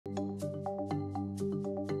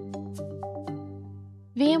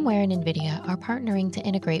VMware and NVIDIA are partnering to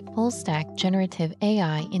integrate full-stack generative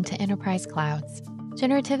AI into enterprise clouds.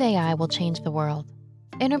 Generative AI will change the world.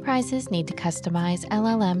 Enterprises need to customize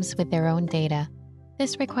LLMs with their own data.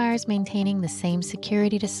 This requires maintaining the same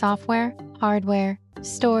security to software, hardware,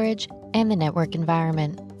 storage, and the network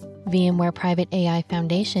environment. VMware Private AI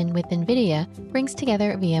Foundation with NVIDIA brings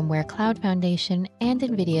together VMware Cloud Foundation and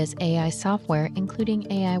NVIDIA's AI software,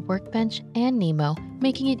 including AI Workbench and NeMo,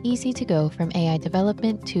 making it easy to go from AI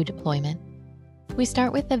development to deployment. We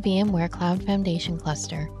start with the VMware Cloud Foundation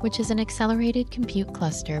cluster, which is an accelerated compute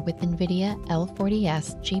cluster with NVIDIA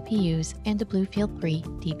L40S GPUs and a BlueField-3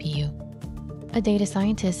 DPU. A data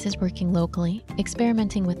scientist is working locally,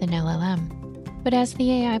 experimenting with an LLM. But as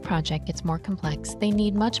the AI project gets more complex, they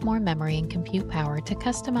need much more memory and compute power to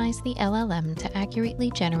customize the LLM to accurately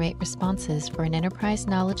generate responses for an enterprise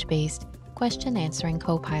knowledge-based, question-answering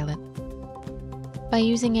co-pilot. By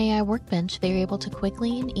using AI Workbench, they're able to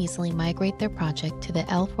quickly and easily migrate their project to the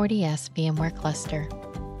L40S VMware cluster.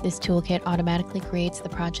 This toolkit automatically creates the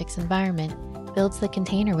project's environment, builds the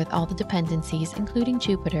container with all the dependencies, including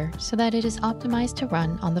Jupyter, so that it is optimized to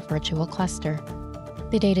run on the virtual cluster.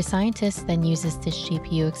 The data scientist then uses this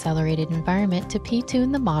GPU-accelerated environment to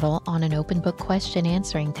p-tune the model on an open-book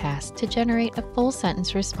question-answering task to generate a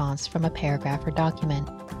full-sentence response from a paragraph or document.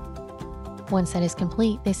 Once that is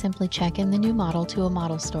complete, they simply check in the new model to a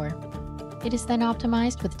model store. It is then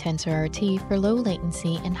optimized with TensorRT for low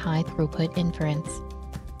latency and high throughput inference.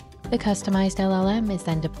 The customized LLM is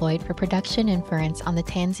then deployed for production inference on the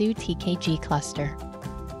Tanzu TKG cluster.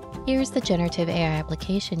 Here's the generative AI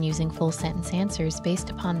application using full-sentence answers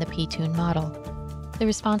based upon the p-tune model. The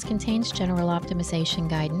response contains general optimization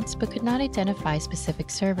guidance but could not identify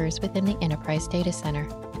specific servers within the enterprise data center.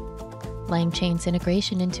 LangChain's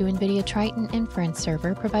integration into NVIDIA Triton Inference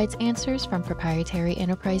Server provides answers from proprietary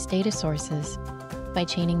enterprise data sources. By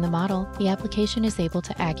chaining the model, the application is able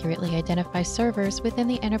to accurately identify servers within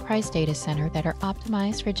the enterprise data center that are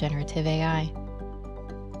optimized for generative AI.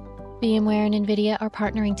 VMware and NVIDIA are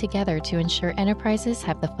partnering together to ensure enterprises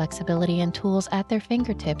have the flexibility and tools at their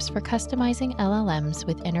fingertips for customizing LLMs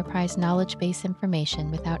with enterprise knowledge base information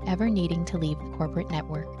without ever needing to leave the corporate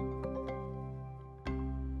network.